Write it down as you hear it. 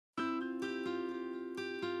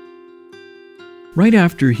Right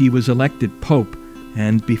after he was elected Pope,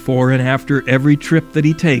 and before and after every trip that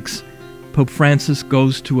he takes, Pope Francis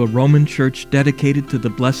goes to a Roman church dedicated to the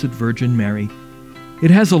Blessed Virgin Mary.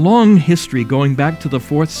 It has a long history going back to the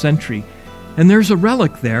 4th century, and there's a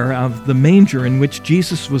relic there of the manger in which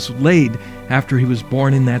Jesus was laid after he was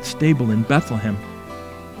born in that stable in Bethlehem.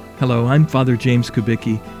 Hello, I'm Father James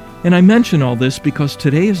Kubicki, and I mention all this because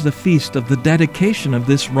today is the feast of the dedication of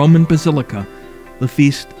this Roman basilica, the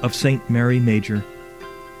feast of St. Mary Major.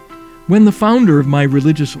 When the founder of my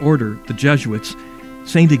religious order, the Jesuits,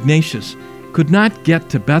 St. Ignatius, could not get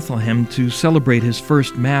to Bethlehem to celebrate his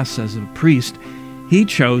first Mass as a priest, he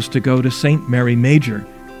chose to go to St. Mary Major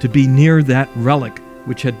to be near that relic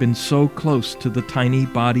which had been so close to the tiny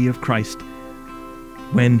body of Christ.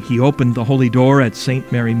 When he opened the holy door at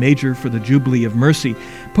St. Mary Major for the Jubilee of Mercy,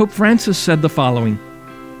 Pope Francis said the following: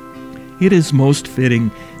 "It is most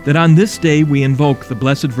fitting that on this day we invoke the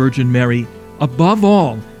Blessed Virgin Mary above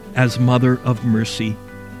all as Mother of Mercy.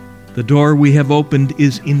 The door we have opened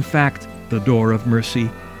is in fact the door of mercy.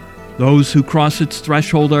 Those who cross its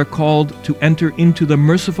threshold are called to enter into the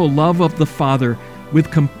merciful love of the Father with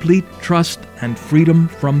complete trust and freedom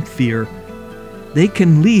from fear. They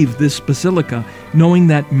can leave this basilica knowing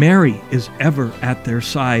that Mary is ever at their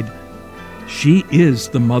side. She is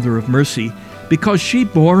the Mother of Mercy because she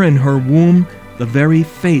bore in her womb the very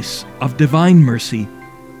face of divine mercy,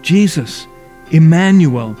 Jesus,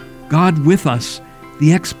 Emmanuel, God with us,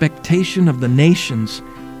 the expectation of the nations,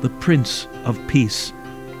 the Prince of Peace.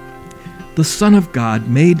 The Son of God,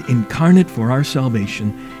 made incarnate for our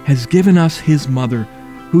salvation, has given us his mother,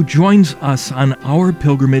 who joins us on our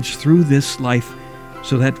pilgrimage through this life,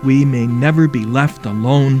 so that we may never be left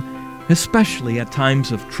alone, especially at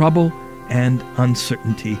times of trouble and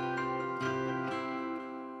uncertainty."